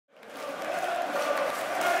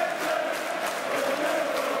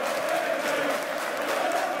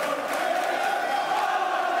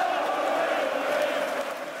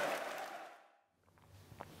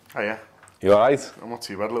Oh yeah. You alright? I'm not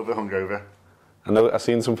too bad, a little bit hungover. I've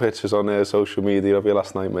seen some pictures on social media of you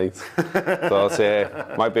last night, mate.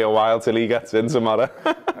 Thought might be a while till he gets in tomorrow.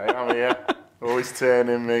 I am here. Always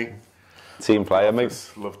turning me. Team player,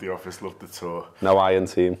 mate. Love the office, love the tour. No iron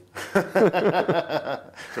team. Have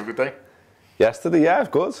a good day? Yesterday, yeah, it was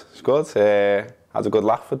good. It's good. Had a good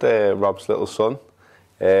laugh with Rob's little son.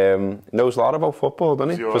 Knows a lot about football,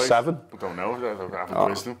 doesn't he? For 7. I don't know. I haven't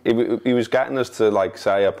quizzed him. He was getting us to, like,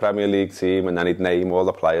 say a Premier League team, and then he'd name all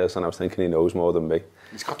the players, and I was thinking he knows more than me.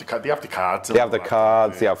 He's got the card. They have the cards. They have the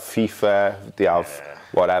cards. They have FIFA. They have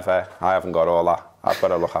whatever. I haven't got all that. I've got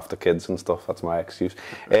to look after kids and stuff. That's my excuse.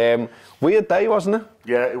 Weird day, wasn't it?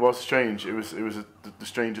 Yeah, it was strange. It was the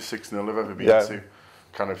strangest 6-0 I've ever been to.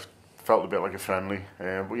 Kind of felt a bit like a friendly,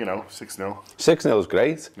 but you know, 6-0. 6-0 is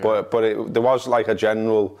great, but there was like a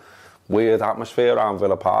general weird atmosphere around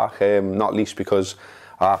Villa Park, not least because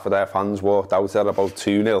half of their fans walked out at about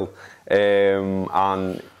 2-0,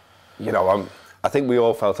 and you know, I think we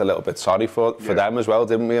all felt a little bit sorry for them as well,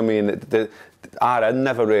 didn't we? I mean, our end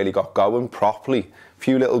never really got going properly.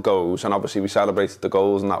 Few little goals, and obviously we celebrated the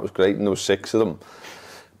goals, and that was great, and there was 6 of them.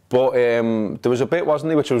 But there was a bit, wasn't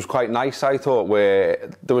there, which was quite nice, I thought, where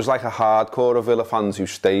there was like a hardcore of Villa fans who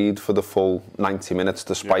stayed for the full 90 minutes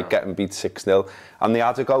despite getting beat 6-0. And they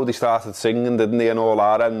had to go, they started singing, didn't they? And all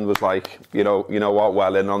our end was like, you know what,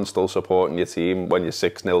 well in on still supporting your team when you're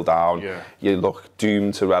 6-0 down. Yeah. You look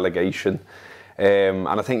doomed to relegation. And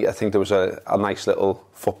I think there was a nice little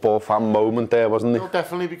football fan moment there, wasn't there? No,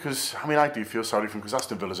 definitely, because I mean I do feel sorry for him, because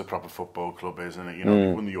Aston Villa's a proper football club, isn't it? You know,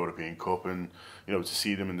 they won the European Cup, and you know, to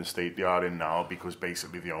see them in the state they are in now, because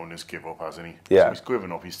basically the owners give up, hasn't he? Yeah. So he's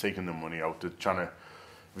given up. He's taken the money out. They're trying to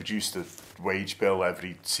reduce the wage bill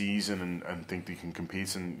every season and think they can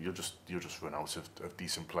compete, and you'll just run out of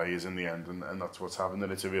decent players in the end, and that's what's happened,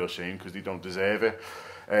 and it's a real shame because they don't deserve it.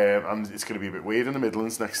 And it's going to be a bit weird in the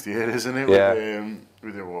Midlands next year, isn't it? Yeah.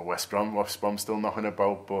 With West Brom still knocking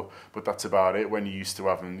about, but that's about it. When you used to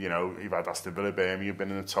having, you know, you've had Aston Villa, Birmingham, you've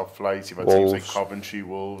been in the top flight, you've had teams like Coventry,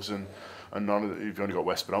 Wolves, and none of you've only got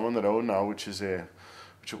West Brom on their own now, which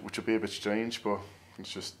will be a bit strange, but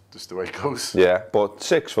it's just the way it goes. Yeah, but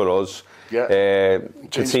 6 for us. Yeah.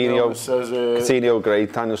 Coutinho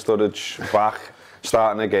great, Daniel Sturridge back,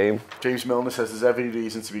 starting a game. James Milner says there's every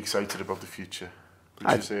reason to be excited about the future.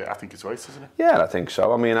 I think it's right, isn't it? Yeah, I think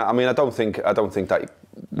so. I mean, I don't think that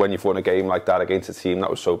when you've won a game like that against a team that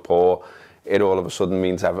was so poor, it all of a sudden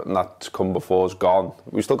means everything that's come before is gone.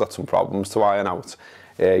 We've still got some problems to iron out.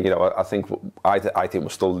 You know, I think we'll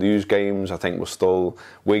still lose games. I think we'll still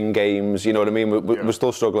win games. You know what I mean? We're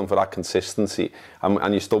still struggling for that consistency,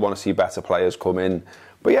 and you still want to see better players come in.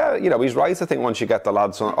 But yeah, you know, he's right. I think once you get the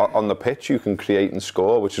lads on the pitch, you can create and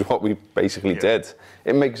score, which is what we basically did.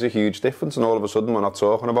 It makes a huge difference, and all of a sudden we're not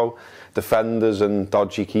talking about defenders and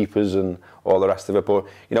dodgy keepers and all the rest of it. But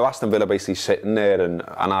you know, Aston Villa basically sitting there and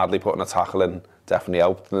hardly putting a tackle in definitely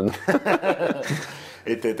helped them.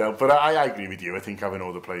 It did help, but I agree with you. I think having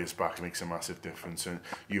all the players back makes a massive difference. And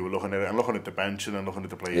you were looking at the bench and then looking at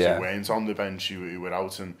the players who weren't on the bench, who were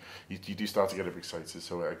out, and you do start to get a bit excited.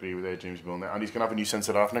 So I agree with James Milner, and he's going to have a new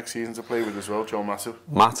centre half next season to play with as well, Joe Mattip.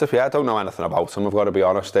 Mattip, yeah, I don't know anything about him. I've got to be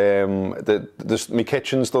honest. My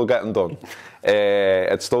kitchen's still getting done.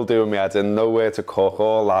 It's still doing me head in. Nowhere to cook.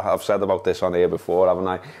 All that I've said about this on here before, haven't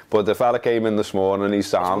I? But the fella came in this morning and he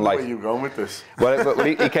sounded like. Where are you going with this? Well,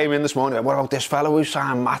 he came in this morning. What about this fella who's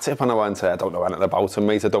signed Mattip? And I went, I don't know anything about him,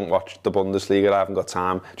 mate. I don't watch the Bundesliga. I haven't got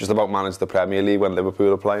time. Just about manage the Premier League when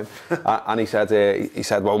Liverpool are playing. And he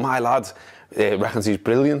said, well, my lad reckons he's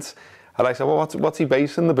brilliant. And I said, well, what's he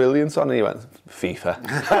basing the brilliance on? And he went,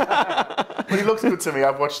 FIFA. Well, he looks good to me.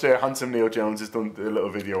 I've watched Handsome Neil Jones has done a little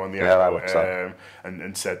video on the air,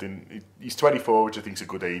 and said he's 24, which I think is a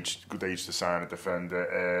good age to sign a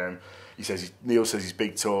defender. Neil says he's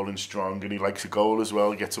big, tall and strong, and he likes a goal as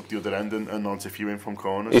well. He gets up the other end and onto a few in from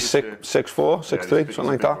corners. He's 6'4", 6'3", something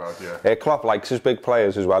like that. Lad, Klopp likes his big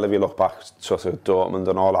players as well. If you look back sort of Dortmund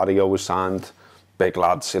and all that, he always signed big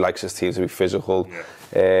lads. He likes his team to be physical.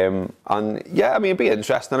 And yeah, I mean, it'd be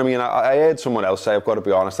interesting. I mean, I heard someone else say, I've got to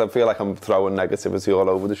be honest, I feel like I'm throwing negativity all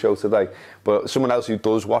over the show today, but someone else who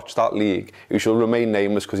does watch that league, who shall remain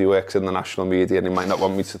nameless because he works in the national media and he might not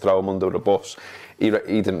want me to throw him under the bus, he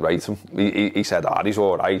didn't rate him. He said, he's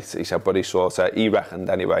all right. He said, but he reckoned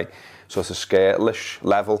anyway, sort of Skirtlish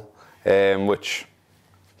level, which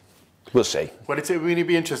we'll see. Well, it'd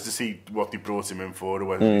be interesting to see what they brought him in for, or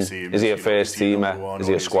whether they see him. Is he a first teamer? Is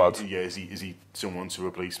he a squad? Is he someone to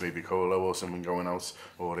replace maybe Colo or someone going out?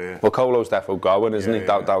 Or well, Colo's definitely going, isn't he?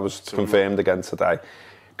 That was confirmed again today.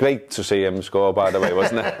 Great to see him score, by the way,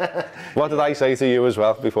 wasn't it? What did I say to you as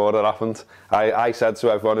well before it happened? I said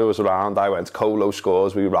to everyone who was around, I went, Colo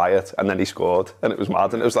scores, we riot, and then he scored, and it was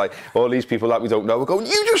mad, and it was like, all these people that we don't know were going,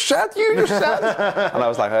 you just said, and I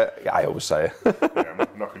was like, I always say it. Yeah,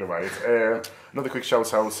 I'm not going to riot. Another quick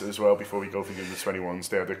shout out as well before we go for the 21s.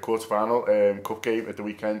 They had the quarter-final cup game at the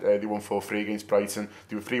weekend. They won 4-3 against Brighton.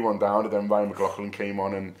 They were 3-1 down, and then Ryan McLaughlin came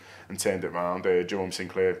on and turned it round. Jerome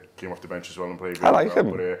Sinclair came off the bench as well and played really well. I like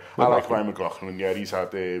him. But, I like Ryan McLaughlin. Yeah, he's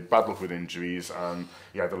had bad luck with injuries, and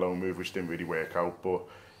he had a loan move which didn't really work out. But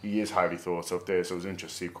he is highly thought of there, so it was interesting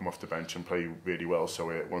to see him come off the bench and play really well. So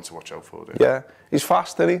one to watch out for there. Yeah, he's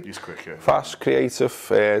fast, isn't he? He's quick, yeah. Fast, creative.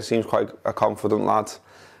 Seems quite a confident lad.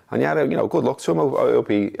 And yeah, good luck to him.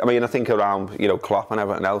 I think around, Klopp and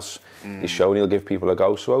everything else, he's shown he'll give people a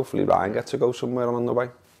go. So hopefully Ryan gets to go somewhere along the way.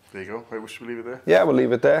 There you go. Right, should we leave it there? Yeah, we'll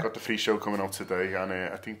leave it there. Got the free show coming out today, and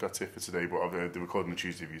I think that's it for today. But they're recording the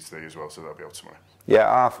Tuesday view today as well, so that'll be out tomorrow.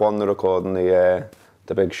 Yeah, 1:30 they're recording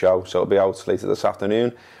the big show, so it'll be out later this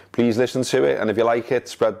afternoon. Please listen to it, and if you like it,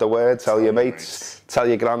 spread the word. Tell your mates, tell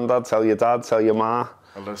your granddad, tell your dad, tell your ma.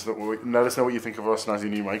 And let us know what you think of us and as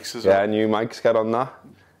your new mics as well. Yeah, new mics. Get on that.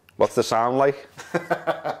 What's the sound like?